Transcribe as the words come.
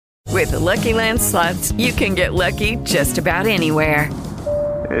With the Lucky Land Slots, you can get lucky just about anywhere.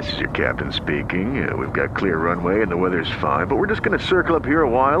 This is your captain speaking. We've got clear runway and the weather's fine, but we're just going to circle up here a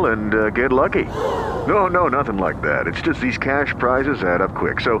while and get lucky. No, nothing like that. It's just these cash prizes add up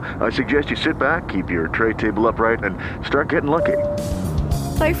quick. So I suggest you sit back, keep your tray table upright, and start getting lucky.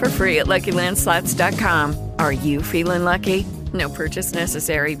 Play for free at LuckyLandSlots.com. Are you feeling lucky? No purchase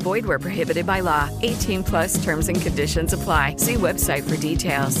necessary. Void where prohibited by law. 18 plus terms and conditions apply. See website for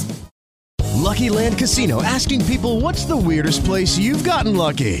details. Lucky Land Casino, asking people, what's the weirdest place you've gotten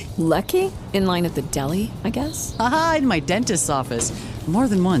lucky? Lucky? In line at the deli, I guess? Aha, in my dentist's office. More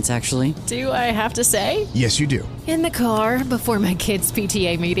than once, actually. Do I have to say? Yes, you do. In the car before my kids'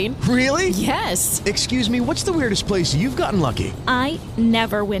 PTA meeting. Really? Yes. Excuse me, what's the weirdest place you've gotten lucky? I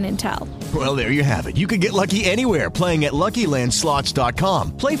never win and tell. Well, there you have it. You can get lucky anywhere, playing at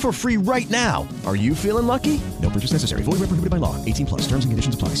LuckyLandSlots.com. Play for free right now. Are you feeling lucky? No purchase necessary. Void where prohibited by law. 18 plus. Terms and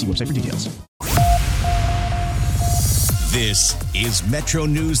conditions apply. See website for details. This is Metro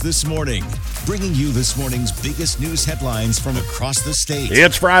News This Morning, bringing you this morning's biggest news headlines from across the state.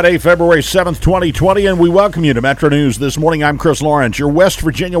 It's Friday, February 7th, 2020, and we welcome you to Metro News This Morning. I'm Chris Lawrence. Your West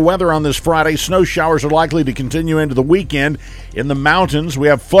Virginia weather on this Friday. Snow showers are likely to continue into the weekend. In the mountains, we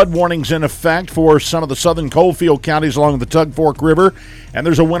have flood warnings in effect for some of the southern coalfield counties along the Tug Fork River, and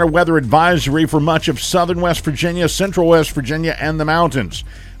there's a winter weather advisory for much of southern West Virginia, central West Virginia, and the mountains.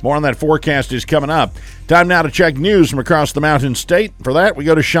 More on that forecast is coming up. Time now to check news from across the Mountain State. For that, we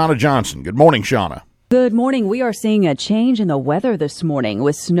go to Shauna Johnson. Good morning, Shauna. Good morning. We are seeing a change in the weather this morning,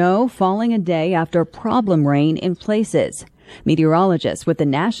 with snow falling a day after problem rain in places. Meteorologists with the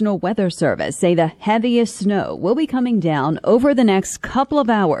National Weather Service say the heaviest snow will be coming down over the next couple of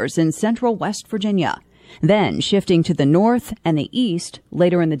hours in central West Virginia, then shifting to the north and the east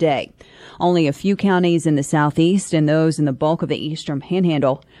later in the day. Only a few counties in the southeast and those in the bulk of the eastern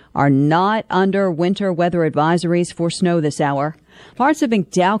panhandle are not under winter weather advisories for snow this hour. Parts of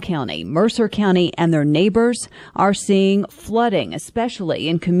McDowell County, Mercer County, and their neighbors are seeing flooding, especially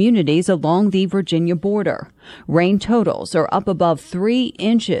in communities along the Virginia border. Rain totals are up above 3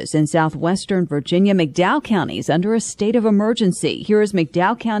 inches in southwestern Virginia. McDowell County is under a state of emergency. Here is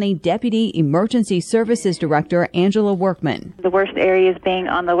McDowell County Deputy Emergency Services Director Angela Workman. The worst areas being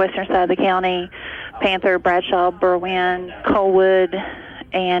on the western side of the county: Panther, Bradshaw, Berwyn, Colwood,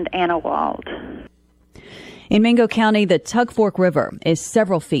 and Annawald. In Mingo County, the Tug Fork River is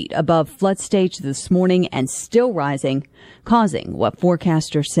several feet above flood stage this morning and still rising, causing what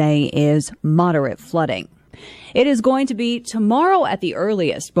forecasters say is moderate flooding. It is going to be tomorrow at the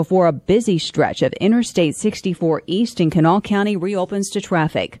earliest before a busy stretch of Interstate 64 East in Kanawha County reopens to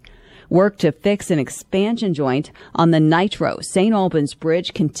traffic. Work to fix an expansion joint on the Nitro St. Albans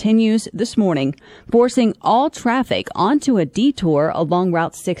Bridge continues this morning, forcing all traffic onto a detour along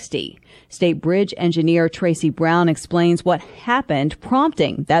Route 60. State Bridge engineer Tracy Brown explains what happened,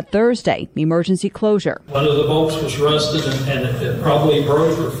 prompting that Thursday emergency closure. One of the bolts was rusted and it probably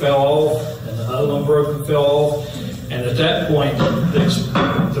broke or fell off, and the other one broke and fell off. And at that point,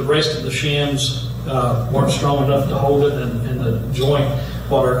 the rest of the shims weren't strong enough to hold it, and the joint,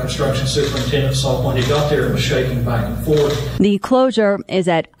 what our construction superintendent saw when he got there, it was shaking back and forth. The closure is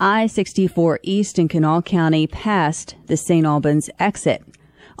at I-64 East in Kanawha County, past the St. Albans exit.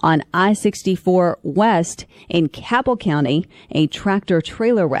 On I-64 West in Cabell County, a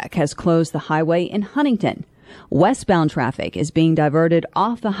tractor-trailer wreck has closed the highway in Huntington. Westbound traffic is being diverted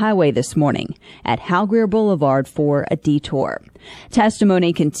off the highway this morning at Hal Greer Boulevard for a detour.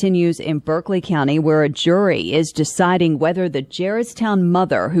 Testimony continues in Berkeley County, where a jury is deciding whether the Jarrettstown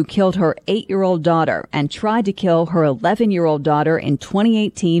mother who killed her 8-year-old daughter and tried to kill her 11-year-old daughter in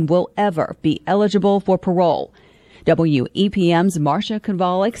 2018 will ever be eligible for parole. WEPM's Marcia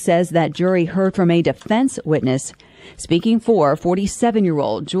Konvalik says that jury heard from a defense witness speaking for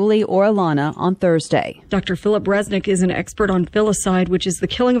 47-year-old Julie Orellana on Thursday. Dr. Philip Resnick is an expert on filicide, which is the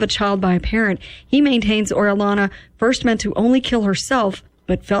killing of a child by a parent. He maintains Orellana first meant to only kill herself,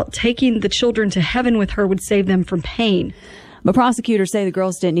 but felt taking the children to heaven with her would save them from pain. But prosecutors say the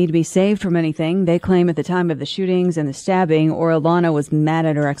girls didn't need to be saved from anything. They claim at the time of the shootings and the stabbing, Orellana was mad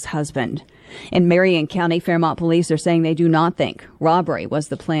at her ex-husband. In Marion County, Fairmont police are saying they do not think robbery was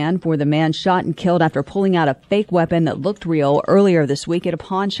the plan for the man shot and killed after pulling out a fake weapon that looked real earlier this week at a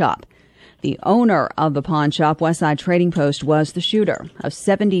pawn shop. The owner of the pawn shop, Westside Trading Post, was the shooter. A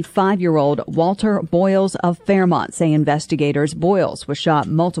 75-year-old Walter Boyles of Fairmont, say investigators. Boyles was shot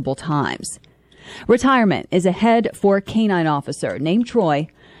multiple times. Retirement is ahead for a canine officer named Troy,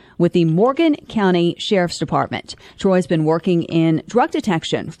 with the Morgan County Sheriff's Department. Troy's been working in drug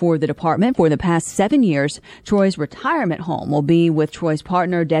detection for the department for the past 7 years. Troy's retirement home will be with Troy's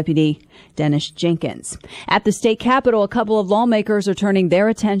partner, Deputy Dennis Jenkins. At the state capitol, a couple of lawmakers are turning their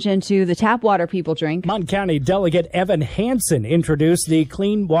attention to the tap water people drink. Mon County Delegate Evan Hansen introduced the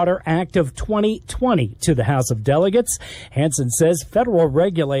Clean Water Act of 2020 to the House of Delegates. Hansen says federal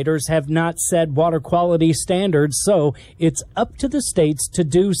regulators have not set water quality standards, so it's up to the states to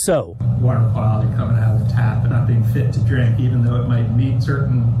do so. Water quality coming out of the tap and not being fit to drink, even though it might meet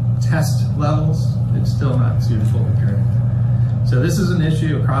certain test levels, it's still not suitable to drink. So this is an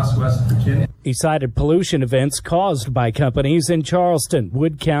issue across West Virginia. He cited pollution events caused by companies in Charleston,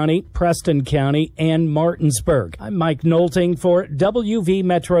 Wood County, Preston County, and Martinsburg. I'm Mike Nolting for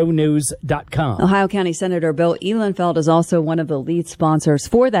WVMetroNews.com. Ohio County Senator Bill Ehlenfeld is also one of the lead sponsors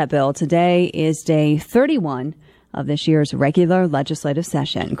for that bill. Today is day 31 of this year's regular legislative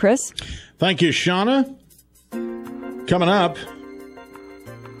session. Chris? Thank you, Shauna. Coming up,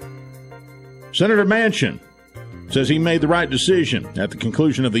 Senator Manchin says he made the right decision at the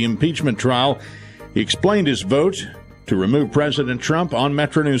conclusion of the impeachment trial. He explained his vote to remove President Trump on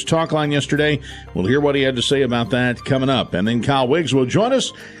Metro News Talkline yesterday. We'll hear what he had to say about that coming up. And then Kyle Wiggs will join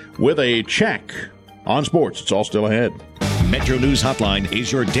us with a check on sports. It's all still ahead. Metro News Hotline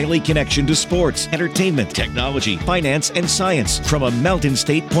is your daily connection to sports, entertainment, technology, finance, and science from a Mountain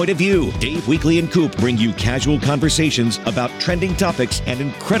State point of view. Dave Weekley and Coop bring you casual conversations about trending topics and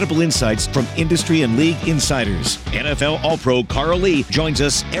incredible insights from industry and league insiders. NFL All-Pro Carl Lee joins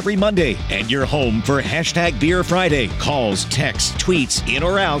us every Monday, and you're home for Beer Friday. Calls, texts, tweets, in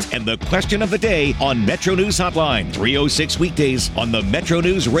or out, and the question of the day on Metro News Hotline. 3:06 weekdays on the Metro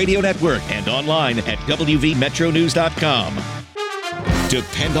News Radio Network and online at WVMetroNews.com.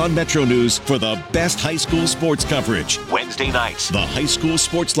 Depend on Metro News for the best high school sports coverage. Wednesday nights, the High School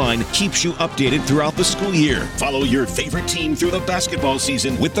Sports Line keeps you updated throughout the school year. Follow your favorite team through the basketball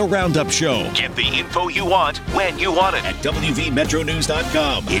season with the Roundup Show. Get the info you want when you want it at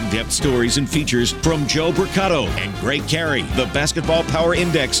WVMetroNews.com. In-depth stories and features from Joe Bricotto and Greg Carey, the Basketball Power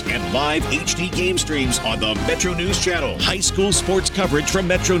Index, and live HD game streams on the Metro News Channel. High school sports coverage from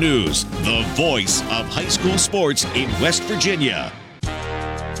Metro News, the voice of high school sports in West Virginia.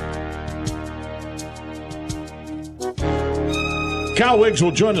 Kyle Wiggs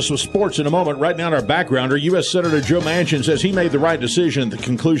will join us with sports in a moment. Right now in our backgrounder, U.S. Senator Joe Manchin says he made the right decision at the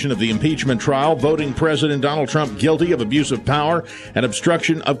conclusion of the impeachment trial, voting President Donald Trump guilty of abuse of power and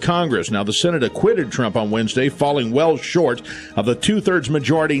obstruction of Congress. Now, the Senate acquitted Trump on Wednesday, falling well short of the two-thirds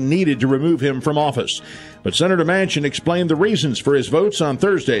majority needed to remove him from office. But Senator Manchin explained the reasons for his votes on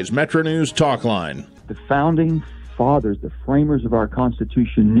Thursday's Metro News Talkline. The founding fathers, the framers of our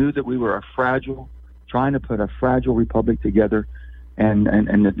Constitution, knew that we were trying to put a fragile republic together, and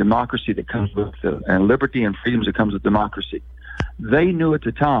the democracy that comes with and liberty and freedoms that comes with democracy. They knew at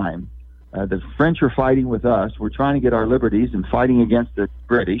the time the French were fighting with us. We're trying to get our liberties and fighting against the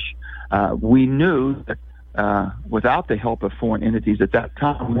British. We knew that without the help of foreign entities at that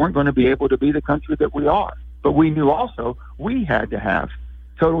time, we weren't going to be able to be the country that we are. But we knew also we had to have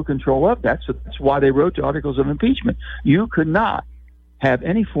total control of that. So that's why they wrote the articles of impeachment. You could not have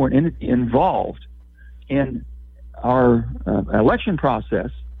any foreign entity involved in our election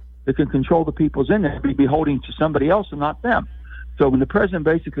process that can control the people's in there, be beholden to somebody else and not them. So when the president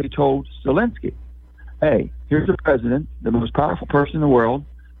basically told Zelensky, hey, here's the president, the most powerful person in the world,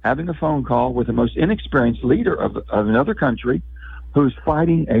 having a phone call with the most inexperienced leader of another country who's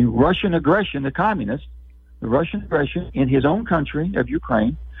fighting a Russian aggression, the communists, the Russian aggression in his own country of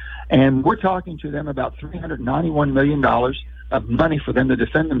Ukraine, and we're talking to them about $391 million of money for them to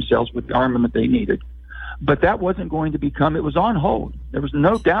defend themselves with the armament they needed. But that wasn't going to become, it was on hold. There was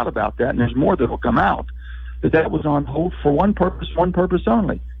no doubt about that, and there's more that will come out. But that was on hold for one purpose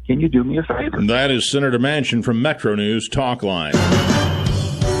only. Can you do me a favor? That is Senator Manchin from Metro News Talkline.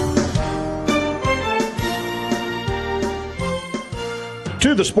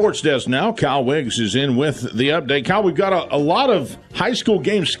 To the sports desk now. Kyle Wiggs is in with the update. Kyle, we've got a lot of high school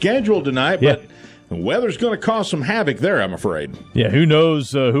games scheduled tonight, but the weather's going to cause some havoc there, I'm afraid. Yeah, who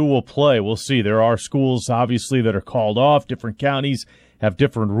knows who will play. We'll see. There are schools, obviously, that are called off. Different counties have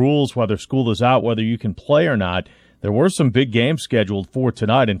different rules, whether school is out, whether you can play or not. There were some big games scheduled for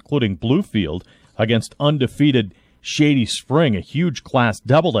tonight, including Bluefield against undefeated Shady Spring, a huge Class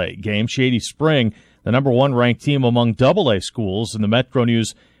AA game. Shady Spring, the number one ranked team among AA schools in the Metro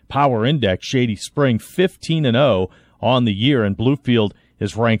News Power Index. Shady Spring 15-0 on the year, and Bluefield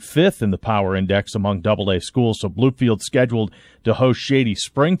is ranked 5th in the Power Index among AA schools. So Bluefield scheduled to host Shady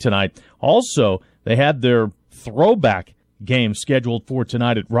Spring tonight. Also, they had their throwback game scheduled for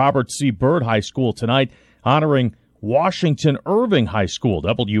tonight at Robert C. Byrd High School tonight, honoring Washington Irving High School.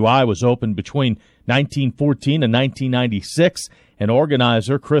 WI was opened between 1914 and 1996, and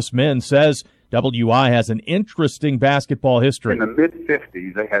organizer Chris Minn says WI has an interesting basketball history. In the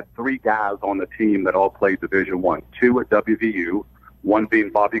mid-'50s, they had 3 guys on the team that all played Division I, 2 at WVU, one being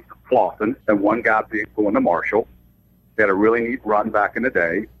Bobby Clausen, and one guy going to Marshall. They had a really neat run back in the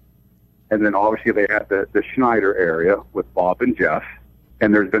day. And then obviously they had the Schneider area with Bob and Jeff.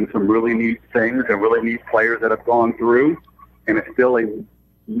 And there's been some really neat things and really neat players that have gone through. And it's still a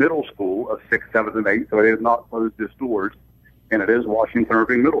middle school of 6th, 7th, and 8th, so it is not closed its doors. And it is Washington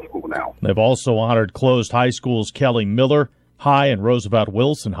Irving Middle School now. They've also honored closed high schools Kelly Miller High and Roosevelt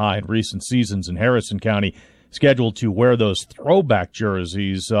Wilson High in recent seasons in Harrison County, scheduled to wear those throwback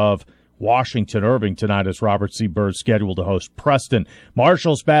jerseys of Washington Irving tonight as Robert C. Byrd scheduled to host Preston.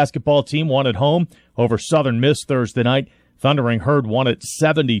 Marshall's basketball team won at home over Southern Miss Thursday night. Thundering Herd won at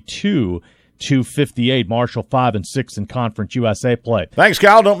 72-58. Marshall 5-6 in Conference USA play. Thanks,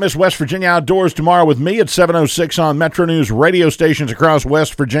 Kyle. Don't miss West Virginia Outdoors tomorrow with me at 7:06 on Metro News radio stations across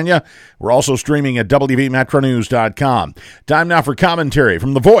West Virginia. We're also streaming at WVMetroNews.com. Time now for commentary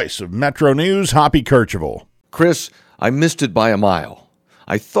from the voice of Metro News, Hoppy Kercheval. Chris, I missed it by a mile.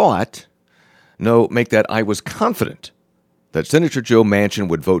 I was confident that Senator Joe Manchin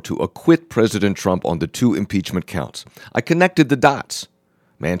would vote to acquit President Trump on the 2 impeachment counts. I connected the dots.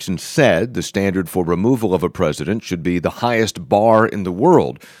 Manchin said the standard for removal of a president should be the highest bar in the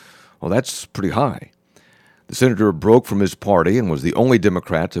world. Well, that's pretty high. The senator broke from his party and was the only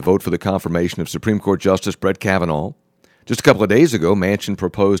Democrat to vote for the confirmation of Supreme Court Justice Brett Kavanaugh. Just a couple of days ago, Manchin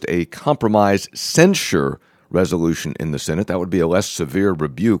proposed a compromise censure resolution in the Senate. That would be a less severe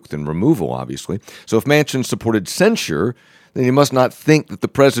rebuke than removal, obviously. So if Manchin supported censure, then he must not think that the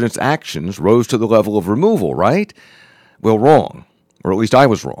president's actions rose to the level of removal, right? Well, wrong. Or at least I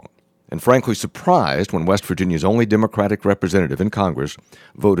was wrong. And frankly surprised when West Virginia's only Democratic representative in Congress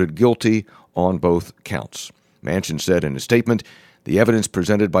voted guilty on both counts. Manchin said in a statement, the evidence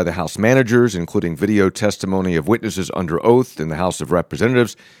presented by the House managers, including video testimony of witnesses under oath in the House of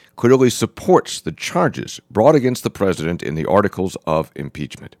Representatives, clearly supports the charges brought against the president in the articles of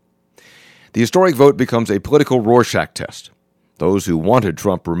impeachment. The historic vote becomes a political Rorschach test. Those who wanted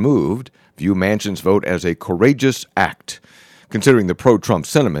Trump removed view Manchin's vote as a courageous act, considering the pro-Trump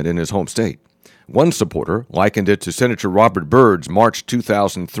sentiment in his home state. One supporter likened it to Senator Robert Byrd's March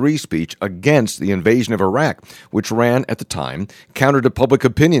 2003 speech against the invasion of Iraq, which ran, at the time, counter to public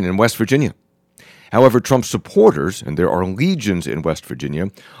opinion in West Virginia. However, Trump supporters, and there are legions in West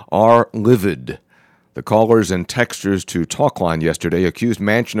Virginia, are livid. The callers and texters to Talkline yesterday accused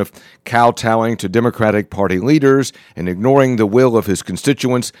Manchin of kowtowing to Democratic Party leaders and ignoring the will of his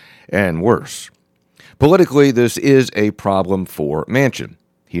constituents, and worse. Politically, this is a problem for Manchin.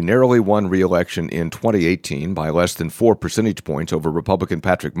 He narrowly won re-election in 2018 by less than 4 percentage points over Republican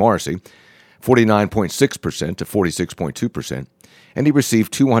Patrick Morrisey, 49.6% to 46.2%, and he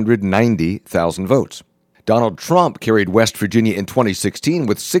received 290,000 votes. Donald Trump carried West Virginia in 2016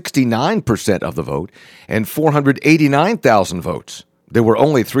 with 69% of the vote and 489,000 votes. There were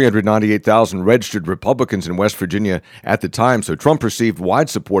only 398,000 registered Republicans in West Virginia at the time, so Trump received wide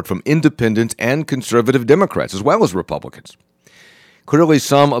support from independents and conservative Democrats, as well as Republicans. Clearly,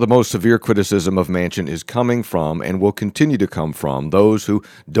 some of the most severe criticism of Manchin is coming from and will continue to come from those who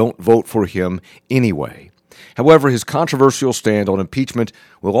don't vote for him anyway. However, his controversial stand on impeachment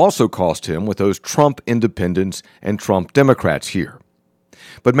will also cost him with those Trump independents and Trump Democrats here.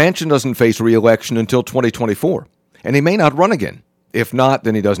 But Manchin doesn't face re-election until 2024, and he may not run again. If not,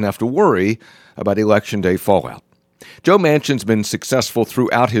 then he doesn't have to worry about Election Day fallout. Joe Manchin's been successful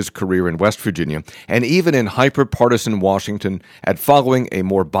throughout his career in West Virginia and even in hyper-partisan Washington at following a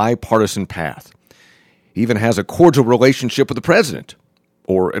more bipartisan path. He even has a cordial relationship with the president,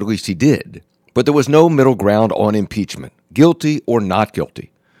 or at least he did. But there was no middle ground on impeachment, guilty or not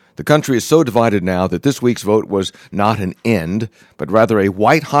guilty. The country is so divided now that this week's vote was not an end, but rather a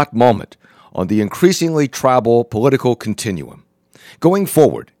white-hot moment on the increasingly tribal political continuum. Going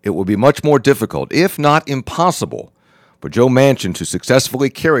forward, it will be much more difficult, if not impossible, for Joe Manchin to successfully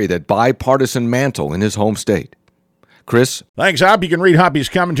carry that bipartisan mantle in his home state. Chris? Thanks, Hop. You can read Hoppy's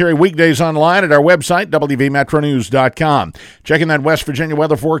commentary weekdays online at our website, WVMetroNews.com. Checking that West Virginia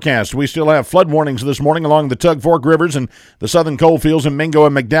weather forecast. We still have flood warnings this morning along the Tug Fork Rivers and the southern coalfields in Mingo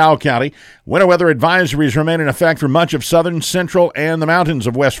and McDowell County. Winter weather advisories remain in effect for much of southern, central, and the mountains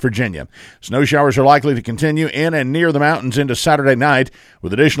of West Virginia. Snow showers are likely to continue in and near the mountains into Saturday night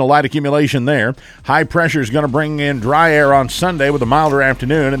with additional light accumulation there. High pressure is going to bring in dry air on Sunday with a milder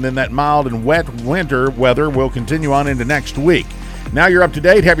afternoon, and then that mild and wet winter weather will continue on into into next week. Now you're up to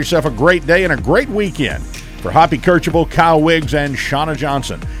date. Have yourself a great day and a great weekend. For Hoppy Kercheval, Kyle Wiggs, and Shauna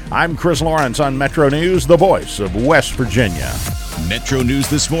Johnson, I'm Chris Lawrence on Metro News, the voice of West Virginia. Metro News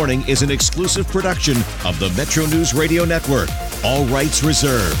This Morning is an exclusive production of the Metro News Radio Network. All rights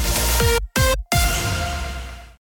reserved.